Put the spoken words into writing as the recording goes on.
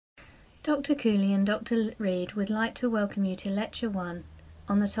Dr. Cooley and Dr. Reed would like to welcome you to Lecture 1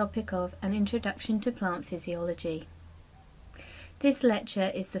 on the topic of An Introduction to Plant Physiology. This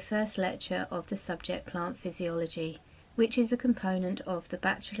lecture is the first lecture of the subject Plant Physiology, which is a component of the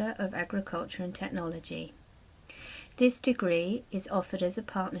Bachelor of Agriculture and Technology. This degree is offered as a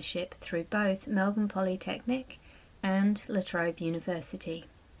partnership through both Melbourne Polytechnic and La Trobe University.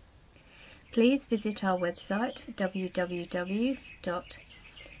 Please visit our website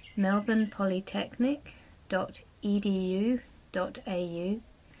www.melbournepolytechnic.edu.au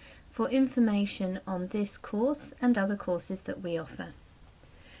for information on this course and other courses that we offer.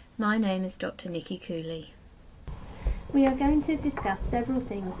 My name is Dr. Nikki Cooley. We are going to discuss several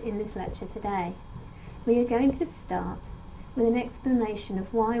things in this lecture today. We are going to start with an explanation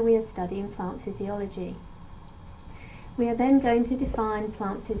of why we are studying plant physiology. We are then going to define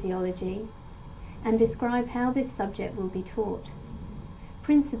plant physiology and describe how this subject will be taught,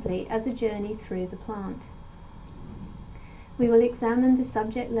 principally as a journey through the plant. We will examine the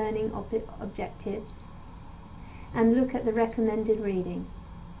subject learning objectives and look at the recommended reading.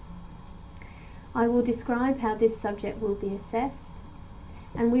 I will describe how this subject will be assessed,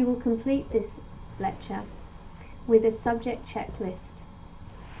 and we will complete this lecture with a subject checklist.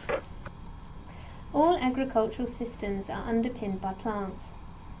 All agricultural systems are underpinned by plants.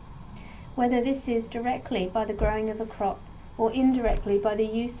 Whether this is directly by the growing of a crop or indirectly by the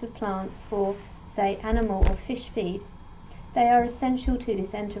use of plants for, say, animal or fish feed, they are essential to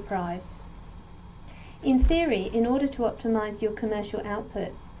this enterprise. In theory, in order to optimize your commercial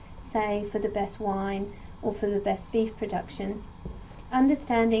outputs, say for the best wine or for the best beef production,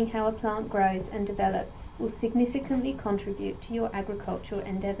 understanding how a plant grows and develops will significantly contribute to your agricultural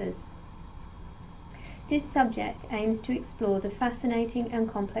endeavors. This subject aims to explore the fascinating and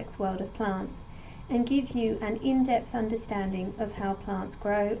complex world of plants and give you an in-depth understanding of how plants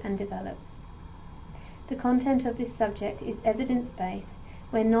grow and develop. The content of this subject is evidence-based,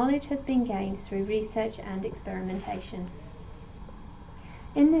 where knowledge has been gained through research and experimentation.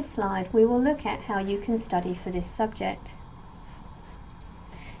 In this slide, we will look at how you can study for this subject.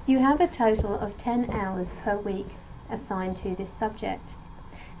 You have a total of 10 hours per week assigned to this subject,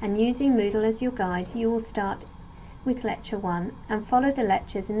 and using Moodle as your guide, you will start with Lecture 1 and follow the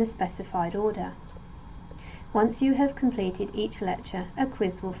lectures in the specified order. Once you have completed each lecture, a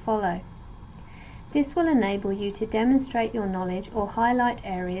quiz will follow. This will enable you to demonstrate your knowledge or highlight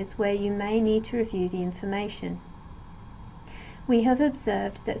areas where you may need to review the information. We have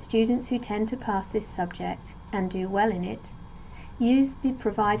observed that students who tend to pass this subject and do well in it use the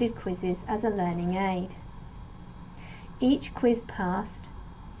provided quizzes as a learning aid. Each quiz passed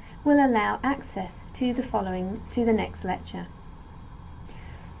will allow access to the next lecture.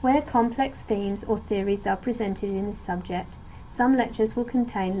 Where complex themes or theories are presented in this subject, some lectures will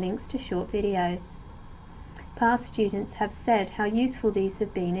contain links to short videos. Past students have said how useful these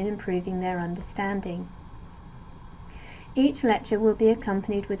have been in improving their understanding. Each lecture will be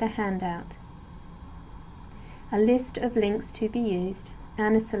accompanied with a handout, a list of links to be used,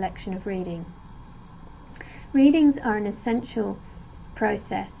 and a selection of reading. Readings are an essential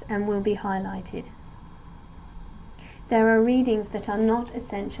process and will be highlighted. There are readings that are not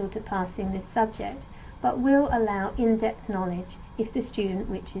essential to passing this subject, but will allow in-depth knowledge if the student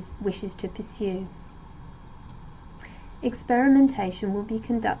wishes to pursue. Experimentation will be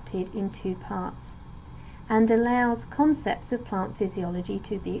conducted in 2 parts and allows concepts of plant physiology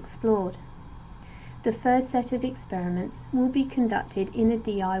to be explored. The first set of experiments will be conducted in a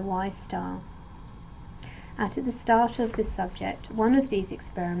DIY style. At the start of the subject, one of these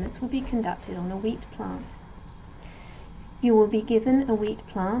experiments will be conducted on a wheat plant. You will be given a wheat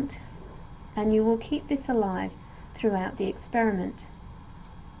plant and you will keep this alive throughout the experiment.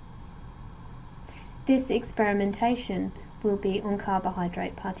 This experimentation will be on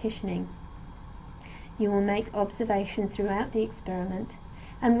carbohydrate partitioning. You will make observation throughout the experiment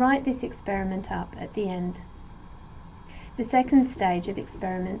and write this experiment up at the end. The second stage of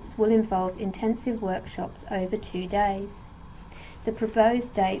experiments will involve intensive workshops over 2 days. The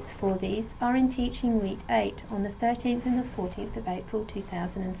proposed dates for these are in Teaching Week 8 on the 13th and the 14th of April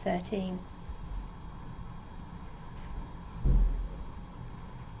 2013.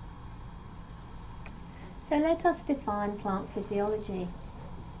 So let us define plant physiology.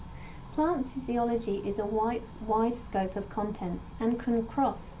 Plant physiology is a wide scope of contents and can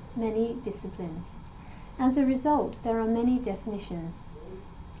cross many disciplines. As a result, there are many definitions.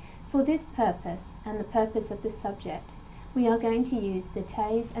 For this purpose, and the purpose of the subject, we are going to use the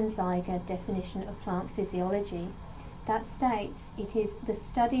Tays and Zeiger definition of plant physiology that states it is the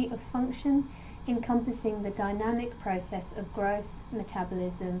study of function encompassing the dynamic process of growth,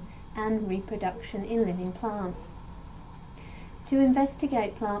 metabolism, and reproduction in living plants. To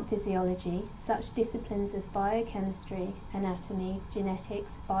investigate plant physiology, such disciplines as biochemistry, anatomy,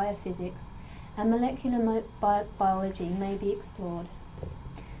 genetics, biophysics, and molecular biology may be explored.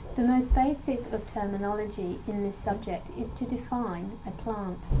 The most basic of terminology in this subject is to define a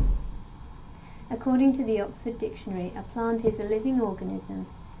plant. According to the Oxford Dictionary, a plant is a living organism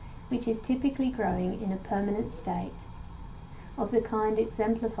which is typically growing in a permanent state, of the kind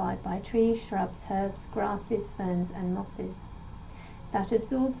exemplified by trees, shrubs, herbs, grasses, ferns, and mosses, that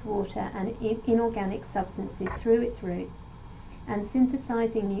absorbs water and inorganic substances through its roots, and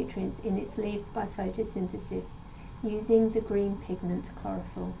synthesizing nutrients in its leaves by photosynthesis, using the green pigment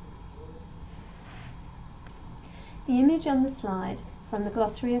chlorophyll. The image on the slide from the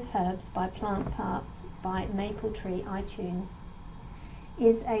Glossary of Herbs by Plant Parts by Maple Tree iTunes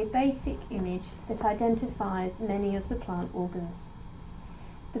is a basic image that identifies many of the plant organs.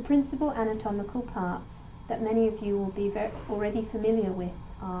 The principal anatomical parts that many of you will be already familiar with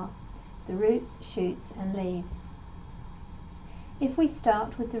are the roots, shoots, and leaves. If we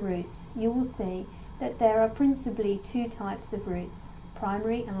start with the roots, you will see that there are principally two types of roots,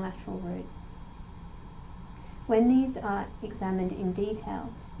 primary and lateral roots. When these are examined in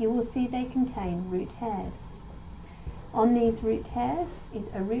detail, you will see they contain root hairs. On these root hairs is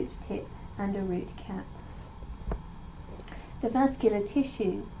a root tip and a root cap. The vascular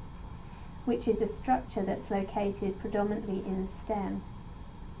tissues, which is a structure that's located predominantly in the stem,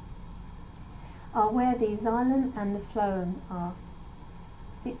 are where the xylem and the phloem are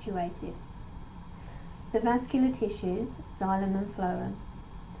situated. The vascular tissues, xylem and phloem,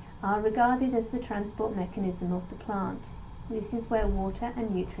 are regarded as the transport mechanism of the plant. This is where water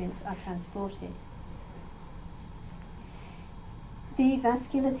and nutrients are transported. The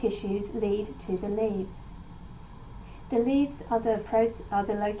vascular tissues lead to the leaves. The leaves are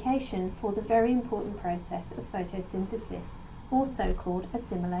the location for the very important process of photosynthesis, also called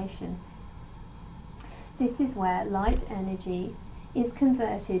assimilation. This is where light energy is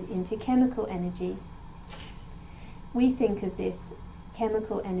converted into chemical energy. We think of this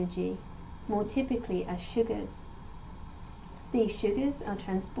chemical energy more typically as sugars. These sugars are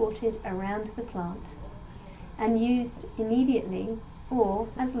transported around the plant and used immediately or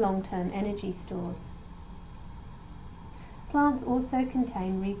as long-term energy stores. Plants also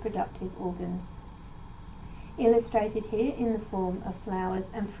contain reproductive organs, illustrated here in the form of flowers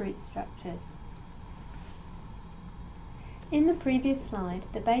and fruit structures. In the previous slide,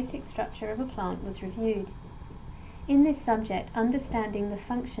 the basic structure of a plant was reviewed. In this subject, understanding the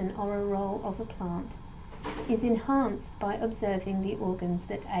function or a role of a plant is enhanced by observing the organs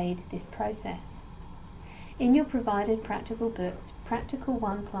that aid this process. In your provided practical books, Practical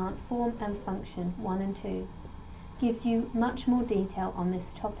 1 Plant Form and Function 1 and 2 gives you much more detail on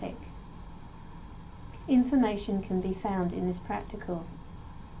this topic. Information can be found in this practical.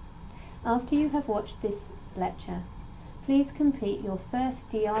 After you have watched this lecture, please complete your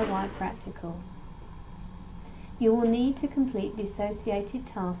first DIY practical. You will need to complete the associated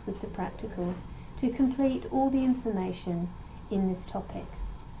tasks with the practical to complete all the information in this topic.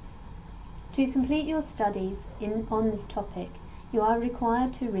 To complete your studies on this topic, you are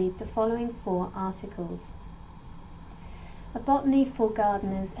required to read the following 4 articles: A Botany for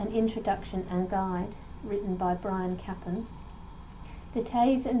Gardeners, an Introduction and Guide, written by Brian Capon; the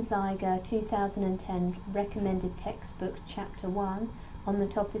Tays and Zeiger 2010 Recommended Textbook Chapter 1 on the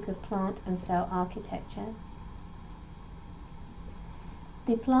topic of plant and cell architecture;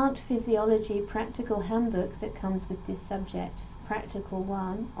 the Plant Physiology Practical Handbook that comes with this subject, Practical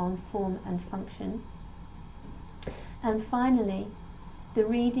 1 on Form and Function; and finally, the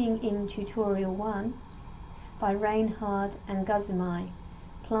Reading in Tutorial 1 by Reinhard and Guzimai,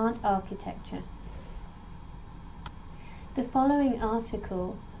 Plant Architecture. The following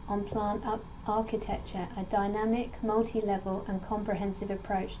article on plant architecture, a dynamic, multi-level and comprehensive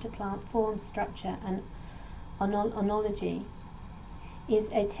approach to plant form, structure and onology, is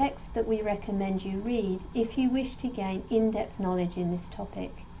a text that we recommend you read if you wish to gain in-depth knowledge in this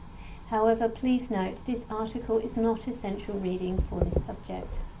topic. However, please note this article is not essential reading for this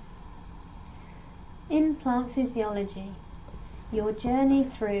subject. In plant physiology, your journey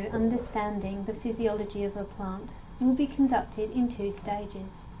through understanding the physiology of a plant will be conducted in 2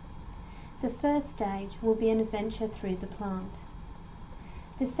 stages. The first stage will be an adventure through the plant.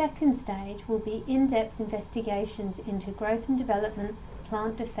 The second stage will be in-depth investigations into growth and development,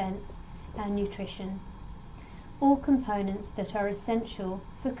 plant defense, and nutrition, all components that are essential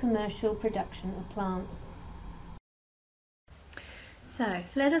for commercial production of plants. So,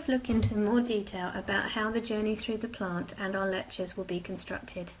 let us look into more detail about how the journey through the plant and our lectures will be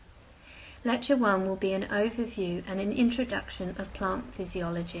constructed. Lecture 1 will be an overview and an introduction of plant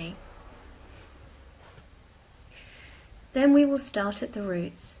physiology. Then we will start at the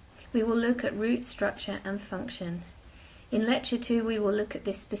roots. We will look at root structure and function. In Lecture 2 we will look at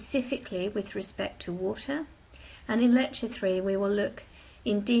this specifically with respect to water, and in Lecture 3 we will look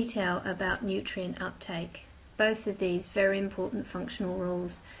in detail about nutrient uptake. Both of these very important functional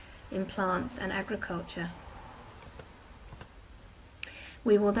rules in plants and agriculture.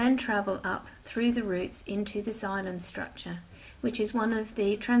 We will then travel up through the roots into the xylem structure, which is one of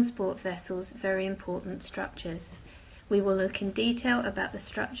the transport vessel's very important structures. We will look in detail about the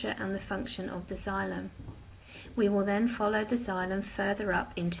structure and the function of the xylem. We will then follow the xylem further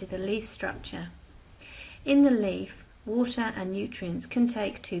up into the leaf structure. In the leaf, water and nutrients can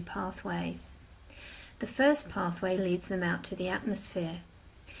take two pathways. The first pathway leads them out to the atmosphere.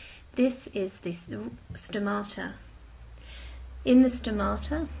 This is the stomata. In the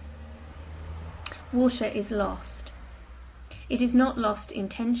stomata, water is lost. It is not lost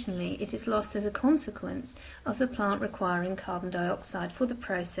intentionally, it is lost as a consequence of the plant requiring carbon dioxide for the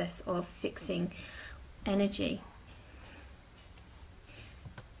process of fixing energy.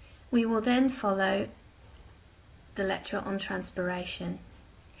 We will then follow the lecture on transpiration.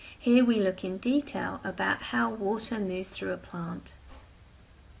 Here we look in detail about how water moves through a plant.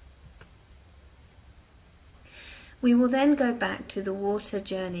 We will then go back to the water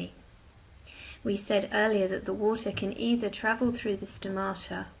journey. We said earlier that the water can either travel through the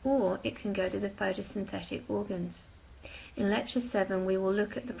stomata or it can go to the photosynthetic organs. In Lecture 7 we will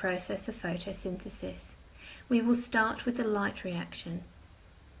look at the process of photosynthesis. We will start with the light reaction.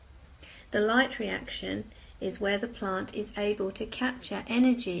 The light reaction is where the plant is able to capture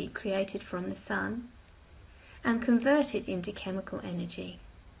energy created from the sun and convert it into chemical energy.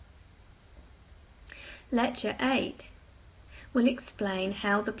 Lecture 8 will explain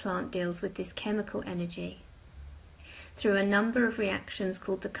how the plant deals with this chemical energy. Through a number of reactions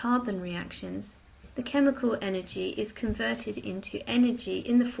called the carbon reactions, the chemical energy is converted into energy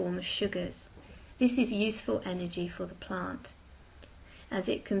in the form of sugars. This is useful energy for the plant, as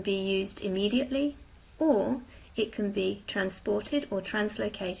it can be used immediately or it can be transported or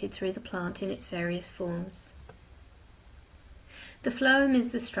translocated through the plant in its various forms. The phloem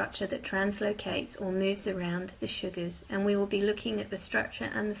is the structure that translocates or moves around the sugars, and we will be looking at the structure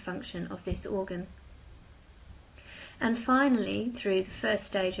and the function of this organ. And finally, through the first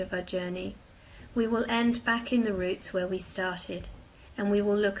stage of our journey, we will end back in the roots where we started, and we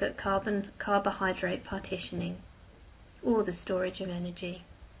will look at carbohydrate partitioning, or the storage of energy.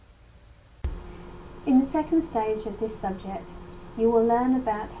 In the second stage of this subject, you will learn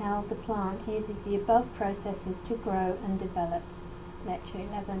about how the plant uses the above processes to grow and develop. Lecture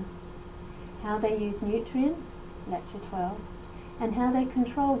 11. How they use nutrients, Lecture 12, and how they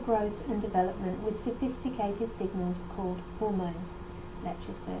control growth and development with sophisticated signals called hormones,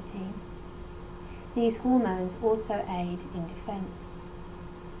 Lecture 13. These hormones also aid in defense.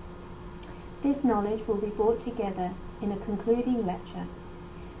 This knowledge will be brought together in a concluding lecture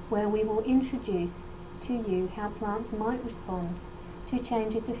where we will introduce to you how plants might respond to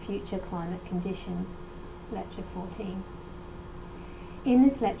changes of future climate conditions, Lecture 14. In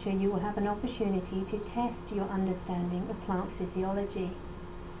this lecture you will have an opportunity to test your understanding of plant physiology.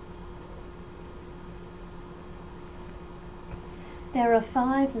 There are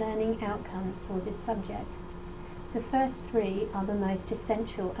 5 learning outcomes for this subject. The first 3 are the most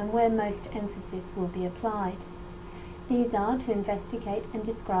essential and where most emphasis will be applied. These are to investigate and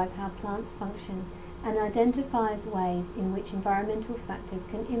describe how plants function and identify ways in which environmental factors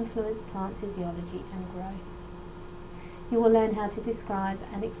can influence plant physiology and growth. You will learn how to describe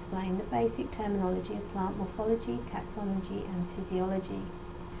and explain the basic terminology of plant morphology, taxonomy and physiology.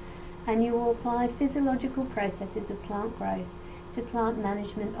 And you will apply physiological processes of plant growth to plant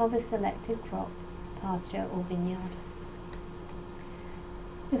management of a selected crop, pasture or vineyard.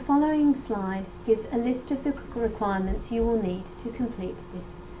 The following slide gives a list of the requirements you will need to complete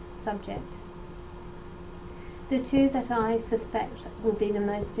this subject. The 2 that I suspect will be the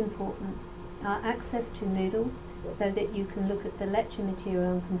most important are access to Moodles, so that you can look at the lecture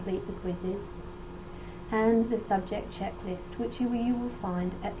material and complete the quizzes, and the subject checklist, which you will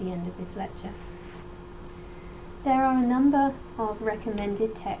find at the end of this lecture. There are a number of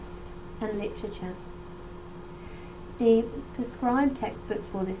recommended texts and literature. The prescribed textbook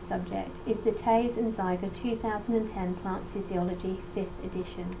for this subject is the Tays and Zeiger 2010 Plant Physiology 5th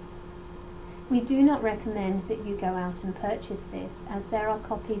edition. We do not recommend that you go out and purchase this, as there are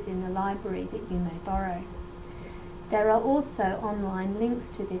copies in the library that you may borrow. There are also online links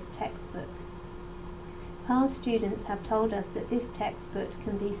to this textbook. Past students have told us that this textbook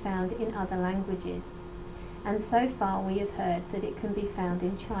can be found in other languages, and so far we have heard that it can be found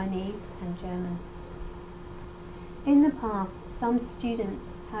in Chinese and German. In the past, some students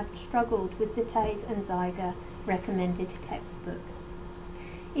have struggled with the Tays and Zeiger recommended textbook.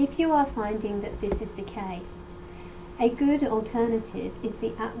 If you are finding that this is the case, a good alternative is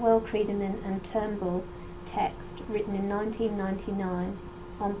the Atwell, Criedemann and Turnbull text written in 1999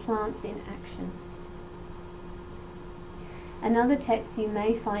 on plants in action. Another text you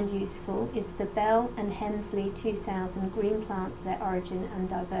may find useful is the Bell and Hemsley 2000 Green Plants, Their Origin and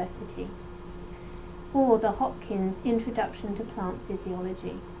Diversity, or the Hopkins Introduction to Plant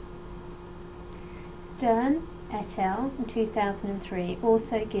Physiology. Stern et al. In 2003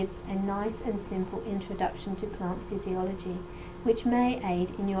 also gives a nice and simple introduction to plant physiology, which may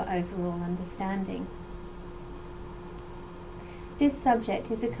aid in your overall understanding. This subject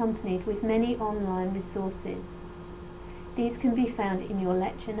is accompanied with many online resources. These can be found in your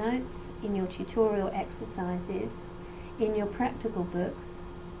lecture notes, in your tutorial exercises, in your practical books,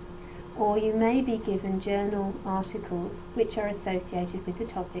 or you may be given journal articles which are associated with the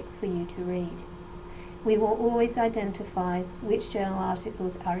topics for you to read. We will always identify which journal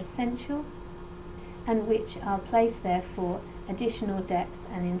articles are essential and which are placed there for additional depth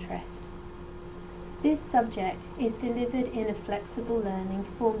and interest. This subject is delivered in a flexible learning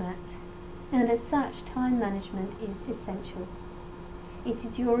format, and as such, time management is essential. It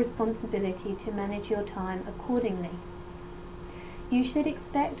is your responsibility to manage your time accordingly. You should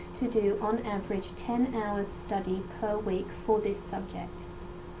expect to do on average 10 hours study per week for this subject.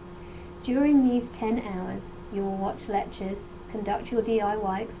 During these 10 hours, you will watch lectures, conduct your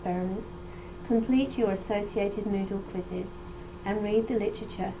DIY experiments, complete your associated Moodle quizzes, and read the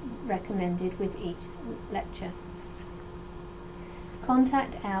literature recommended with each lecture.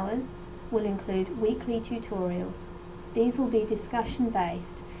 Contact hours will include weekly tutorials. These will be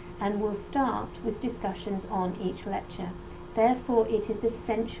discussion-based and will start with discussions on each lecture. Therefore, it is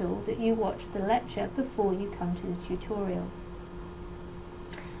essential that you watch the lecture before you come to the tutorial.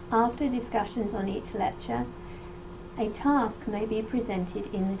 After discussions on each lecture, a task may be presented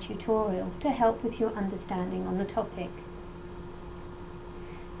in the tutorial to help with your understanding on the topic.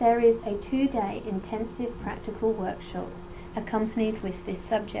 There is a 2-day intensive practical workshop accompanied with this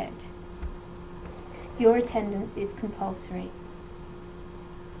subject. Your attendance is compulsory.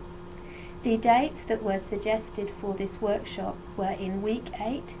 The dates that were suggested for this workshop were in week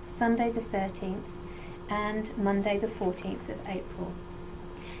 8, Sunday the 13th, and Monday the 14th of April.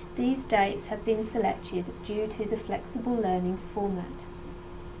 These dates have been selected due to the flexible learning format.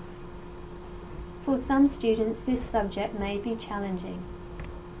 For some students, this subject may be challenging.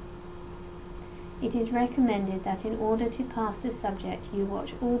 It is recommended that in order to pass the subject, you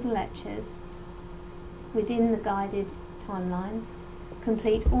watch all the lectures within the guided timelines,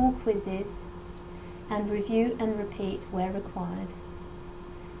 complete all quizzes, and review and repeat where required.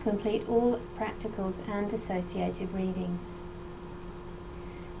 Complete all practicals and associated readings.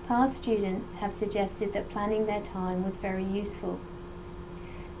 Past students have suggested that planning their time was very useful.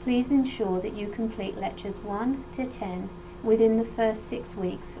 Please ensure that you complete lectures 1 to 10 within the first 6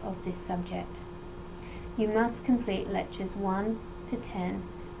 weeks of this subject. You must complete lectures 1 to 10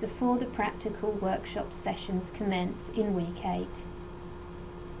 before the practical workshop sessions commence in week 8.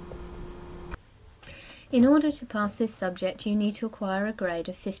 In order to pass this subject, you need to acquire a grade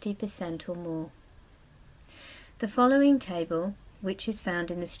of 50% or more. The following table, which is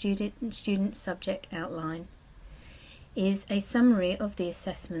found in the student subject outline, is a summary of the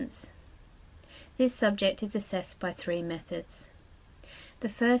assessments. This subject is assessed by 3 methods. The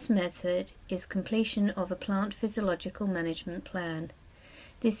first method is completion of a plant physiological management plan.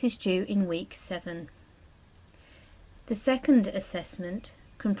 This is due in week 7. The second assessment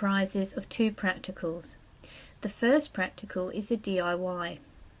comprises of 2 practicals. The first practical is a DIY.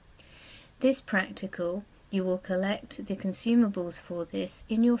 This practical, you will collect the consumables for this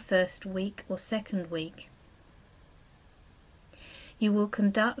in your first week or second week. You will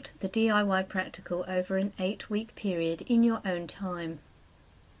conduct the DIY practical over an 8-week period in your own time.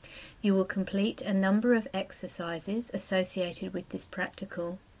 You will complete a number of exercises associated with this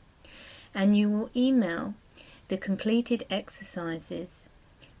practical, and you will email the completed exercises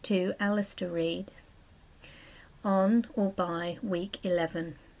to Alistair Reid on or by week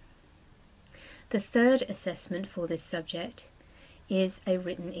 11. The third assessment for this subject is a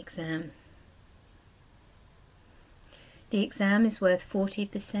written exam. The exam is worth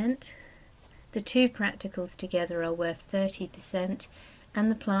 40%, the 2 practicals together are worth 30%, and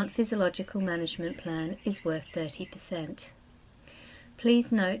the plant physiological management plan is worth 30%.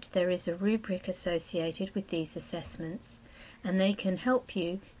 Please note there is a rubric associated with these assessments, and they can help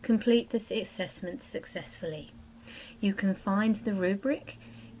you complete this assessment successfully. You can find the rubric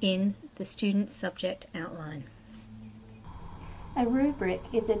in the student subject outline. A rubric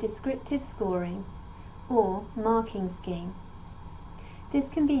is a descriptive scoring or marking scheme. This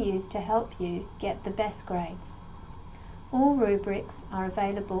can be used to help you get the best grades. All rubrics are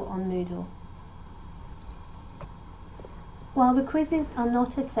available on Moodle. While the quizzes are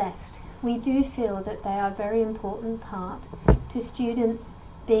not assessed, we do feel that they are a very important part to students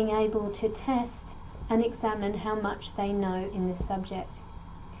being able to test and examine how much they know in this subject.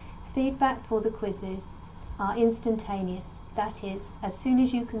 Feedback for the quizzes are instantaneous. That is, as soon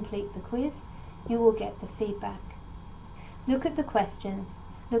as you complete the quiz, you will get the feedback. Look at the questions.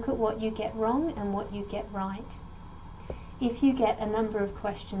 Look at what you get wrong and what you get right. If you get a number of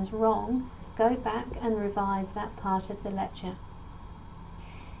questions wrong, go back and revise that part of the lecture.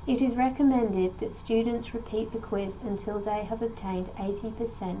 It is recommended that students repeat the quiz until they have obtained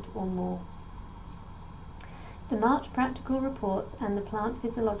 80% or more. The marked practical reports and the plant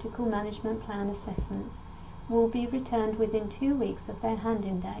physiological management plan assessments will be returned within 2 weeks of their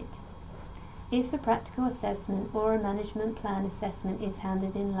hand-in date. If a practical assessment or a management plan assessment is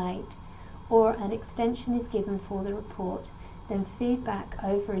handed in late, or an extension is given for the report, then feedback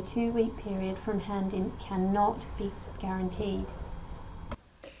over a 2-week period from hand-in cannot be guaranteed.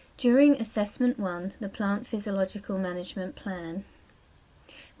 During Assessment 1, the Plant Physiological Management Plan,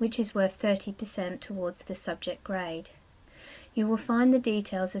 which is worth 30% towards the subject grade, you will find the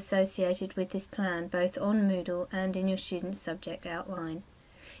details associated with this plan both on Moodle and in your student subject outline.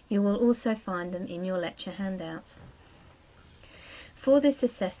 You will also find them in your lecture handouts. For this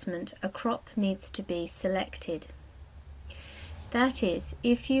assessment, a crop needs to be selected. That is,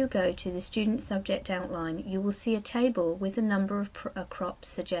 if you go to the student subject outline, you will see a table with a number of crops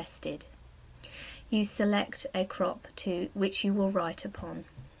suggested. You select a crop which you will write upon.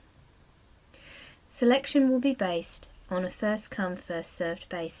 Selection will be based on a first-come, first-served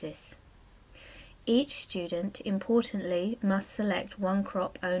basis. Each student, importantly, must select one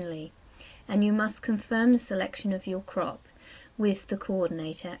crop only, and you must confirm the selection of your crop with the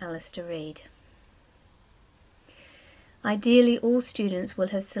coordinator, Alistair Reid. Ideally, all students will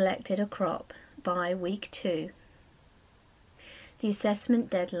have selected a crop by week 2. The assessment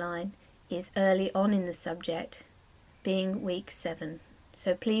deadline is early on in the subject, being week 7,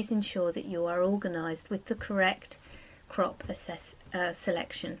 so please ensure that you are organised with the correct crop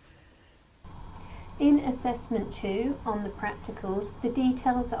selection. In Assessment 2 on the practicals, the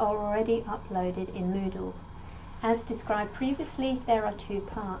details are already uploaded in Moodle. As described previously, there are 2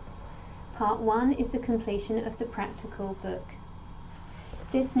 parts. Part 1 is the completion of the practical book.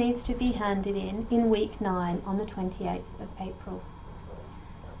 This needs to be handed in week 9 on the 28th of April.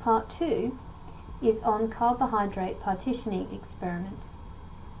 Part 2 is on carbohydrate partitioning experiment.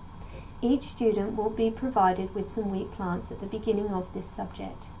 Each student will be provided with some wheat plants at the beginning of this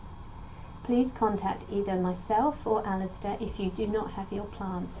subject. Please contact either myself or Alistair if you do not have your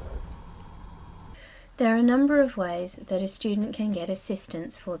plants. There are a number of ways that a student can get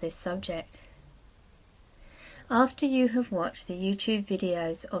assistance for this subject. After you have watched the YouTube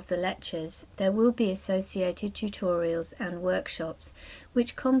videos of the lectures, there will be associated tutorials and workshops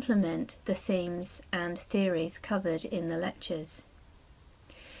which complement the themes and theories covered in the lectures.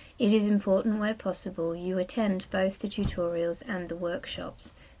 It is important where possible you attend both the tutorials and the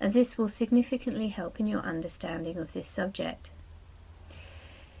workshops, as this will significantly help in your understanding of this subject.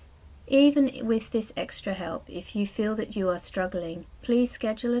 Even with this extra help, if you feel that you are struggling, please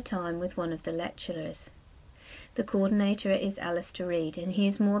schedule a time with one of the lecturers. The coordinator is Alistair Reid, and he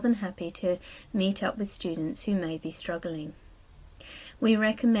is more than happy to meet up with students who may be struggling. We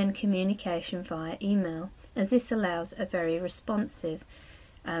recommend communication via email, as this allows a very responsive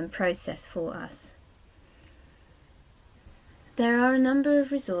process for us. There are a number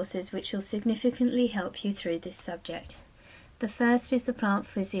of resources which will significantly help you through this subject. The first is the Plant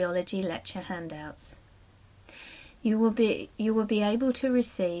Physiology lecture handouts. You will be able to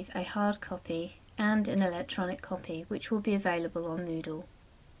receive a hard copy and an electronic copy which will be available on Moodle.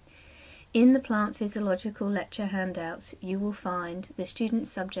 In the Plant Physiological lecture handouts you will find the Student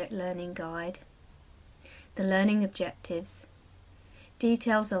Subject Learning Guide, the learning objectives,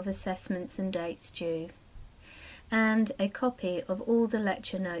 details of assessments and dates due, and a copy of all the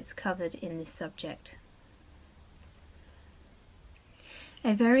lecture notes covered in this subject.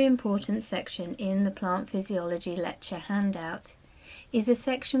 A very important section in the Plant Physiology lecture handout is a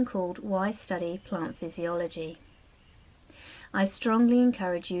section called Why Study Plant Physiology. I strongly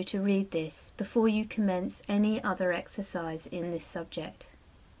encourage you to read this before you commence any other exercise in this subject.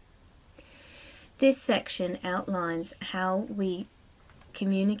 This section outlines how we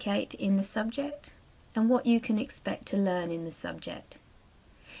communicate in the subject and what you can expect to learn in the subject.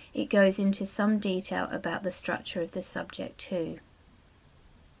 It goes into some detail about the structure of the subject too.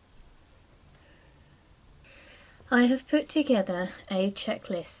 I have put together a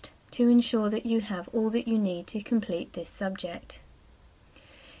checklist to ensure that you have all that you need to complete this subject.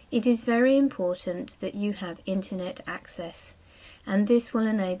 It is very important that you have internet access, and this will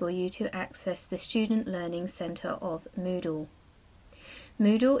enable you to access the Student Learning Centre of Moodle.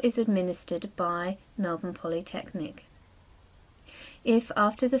 Moodle is administered by Melbourne Polytechnic. If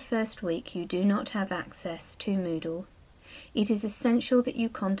after the first week you do not have access to Moodle, it is essential that you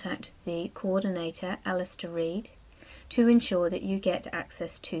contact the coordinator, Alistair Reid, to ensure that you get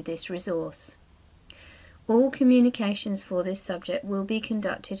access to this resource. All communications for this subject will be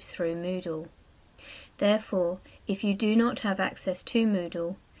conducted through Moodle. Therefore, if you do not have access to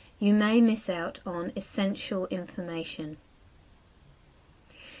Moodle, you may miss out on essential information.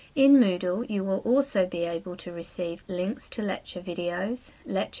 In Moodle, you will also be able to receive links to lecture videos,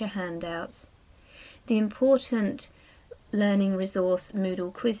 lecture handouts, the important learning resource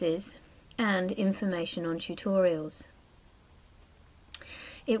Moodle quizzes, and information on tutorials.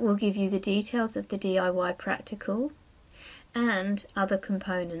 It will give you the details of the DIY practical and other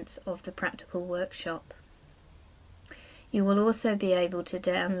components of the practical workshop. You will also be able to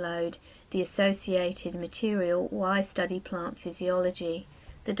download the associated material Why Study Plant Physiology,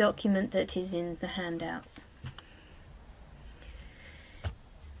 the document that is in the handouts.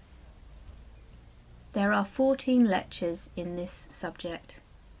 There are 14 lectures in this subject.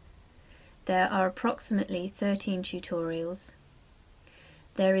 There are approximately 13 tutorials.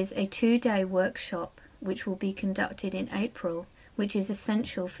 There is a 2-day workshop which will be conducted in April, which is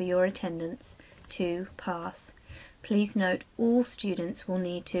essential for your attendance to pass. Please note all students will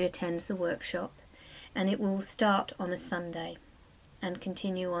need to attend the workshop, and it will start on a Sunday and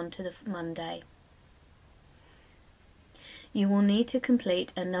continue on to the Monday. You will need to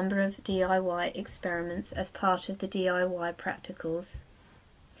complete a number of DIY experiments as part of the DIY practicals,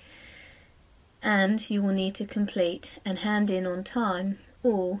 and you will need to complete and hand in on time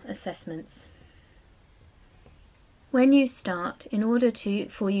all assessments. When you start, in order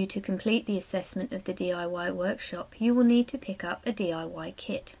for you to complete the assessment of the DIY workshop, you will need to pick up a DIY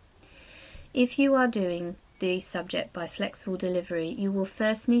kit. If you are doing the subject by flexible delivery, you will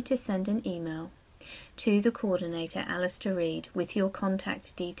first need to send an email to the coordinator, Alistair Reid, with your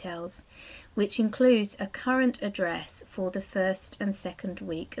contact details, which includes a current address for the first and second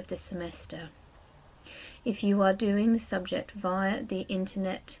week of the semester. If you are doing the subject via the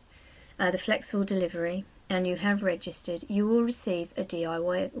internet, the flexible delivery, and you have registered, you will receive a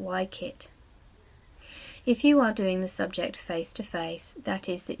DIY kit. If you are doing the subject face-to-face, that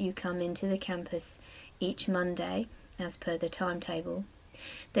is that you come into the campus each Monday, as per the timetable,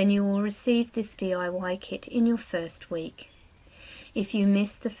 then you will receive this DIY kit in your first week. If you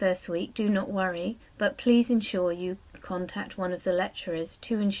miss the first week, do not worry, but please ensure you contact one of the lecturers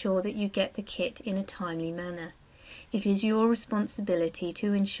to ensure that you get the kit in a timely manner. It is your responsibility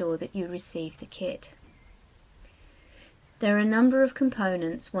to ensure that you receive the kit. There are a number of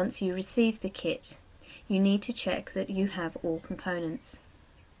components once you receive the kit. You need to check that you have all components.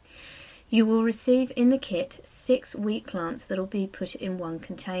 You will receive in the kit 6 wheat plants that will be put in one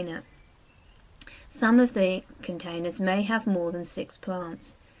container. Some of the containers may have more than 6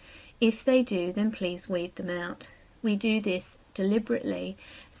 plants. If they do, then please weed them out. We do this deliberately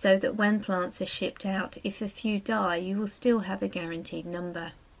so that when plants are shipped out, if a few die, you will still have a guaranteed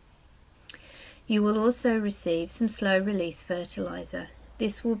number. You will also receive some slow release fertilizer.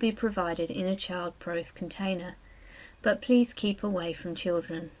 This will be provided in a child-proof container, but please keep away from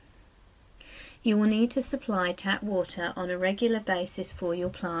children. You will need to supply tap water on a regular basis for your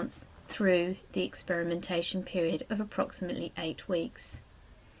plants through the experimentation period of approximately 8 weeks.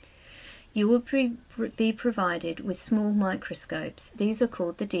 You will be provided with small microscopes. These are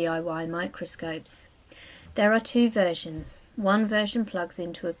called the DIY microscopes. There are 2 versions. One version plugs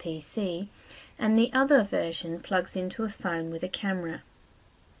into a PC, and the other version plugs into a phone with a camera.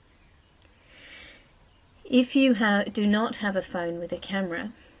 If you do not have a phone with a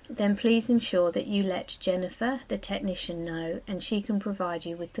camera, then please ensure that you let Jennifer, the technician, know, and she can provide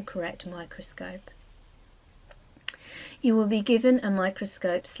you with the correct microscope. You will be given a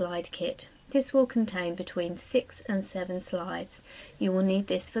microscope slide kit. This will contain between 6 and 7 slides. You will need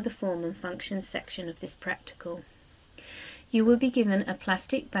this for the form and function section of this practical. You will be given a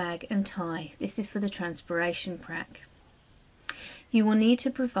plastic bag and tie. This is for the transpiration pack. You will need to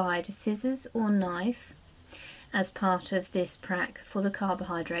provide a scissors or knife as part of this prac for the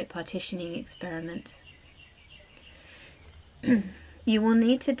carbohydrate partitioning experiment. You will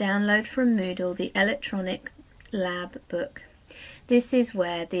need to download from Moodle the electronic lab book. This is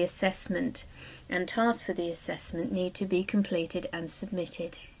where the assessment and tasks for the assessment need to be completed and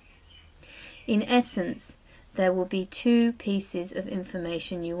submitted. In essence, there will be two pieces of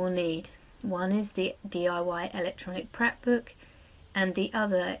information you will need. One is the DIY electronic prac book and the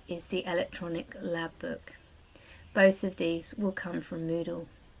other is the electronic lab book. Both of these will come from Moodle.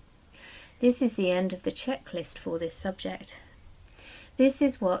 This is the end of the checklist for this subject. This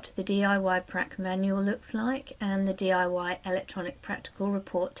is what the DIY prac manual looks like and the DIY electronic practical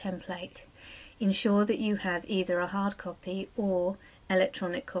report template. Ensure that you have either a hard copy or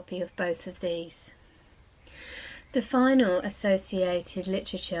electronic copy of both of these. The final associated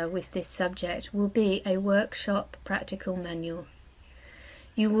literature with this subject will be a workshop practical manual.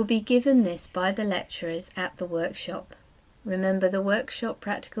 You will be given this by the lecturers at the workshop. Remember, the workshop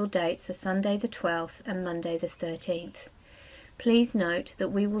practical dates are Sunday the 12th and Monday the 13th. Please note that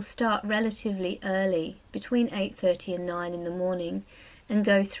we will start relatively early, between 8:30 and 9 in the morning, and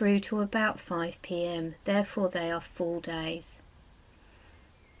go through to about 5 p.m. Therefore they are full days.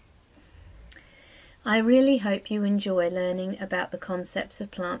 I really hope you enjoy learning about the concepts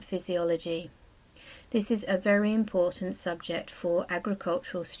of plant physiology. This is a very important subject for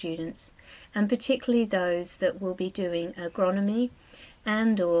agricultural students, and particularly those that will be doing agronomy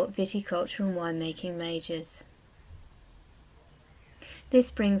and/or viticulture and winemaking majors. This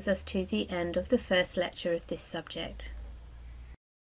brings us to the end of the first lecture of this subject.